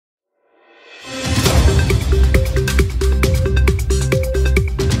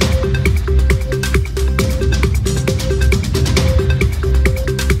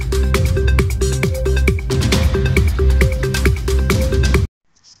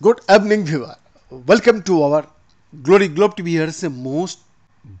Good evening, viewer. Welcome to our Glory Globe TV. Here is the most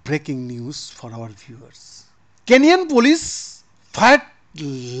breaking news for our viewers. Kenyan police fired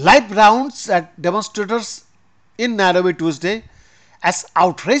live rounds at demonstrators in Nairobi Tuesday as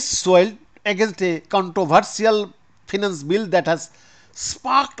outrage swelled against a controversial finance bill that has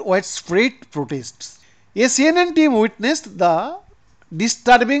sparked widespread protests. A CNN team witnessed the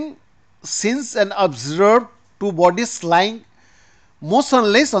disturbing scenes and observed two bodies lying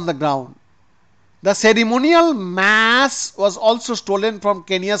motionless on the ground. The ceremonial mass was also stolen from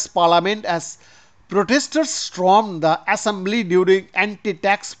Kenya's parliament as protesters stormed the assembly during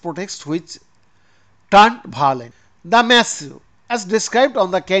anti-tax protests which turned violent. The mass, as described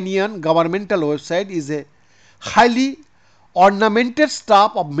on the Kenyan governmental website, is a highly ornamented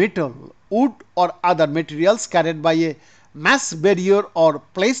staff of metal, wood or other materials carried by a mass barrier or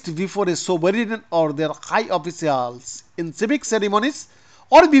placed before a sovereign or their high officials in civic ceremonies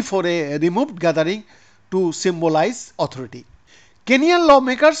or before a removed gathering to symbolize authority. Kenyan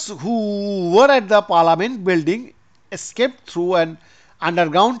lawmakers who were at the parliament building escaped through an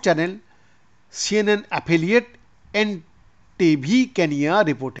underground channel, CNN affiliate NTV Kenya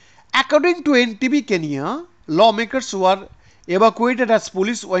reported. According to NTV Kenya, lawmakers were evacuated as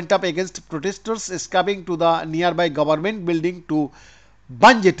police went up against protesters escaping to the nearby government building to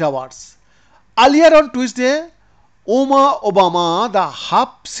Banje Towers. Earlier on Tuesday, Obama, the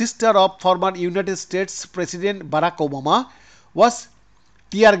half-sister of former United States President Barack Obama, was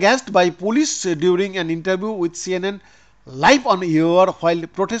tear-gassed by police during an interview with CNN live on air while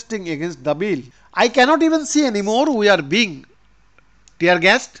protesting against the bill. I cannot even see anymore. We are being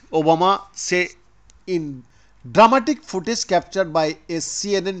tear-gassed, Obama said in dramatic footage captured by a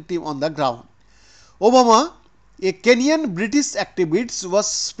CNN team on the ground. Obama, a Kenyan British activist,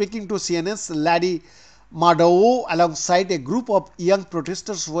 was speaking to CNN's Larry Madowo alongside a group of young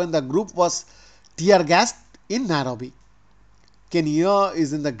protesters when the group was tear-gassed in Nairobi. Kenya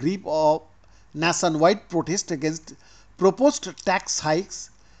is in the grip of nationwide protest against proposed tax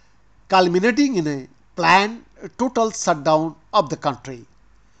hikes, culminating in a planned total shutdown of the country.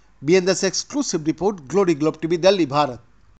 BNS exclusive report, Glory Globe TV, Delhi, Bharat.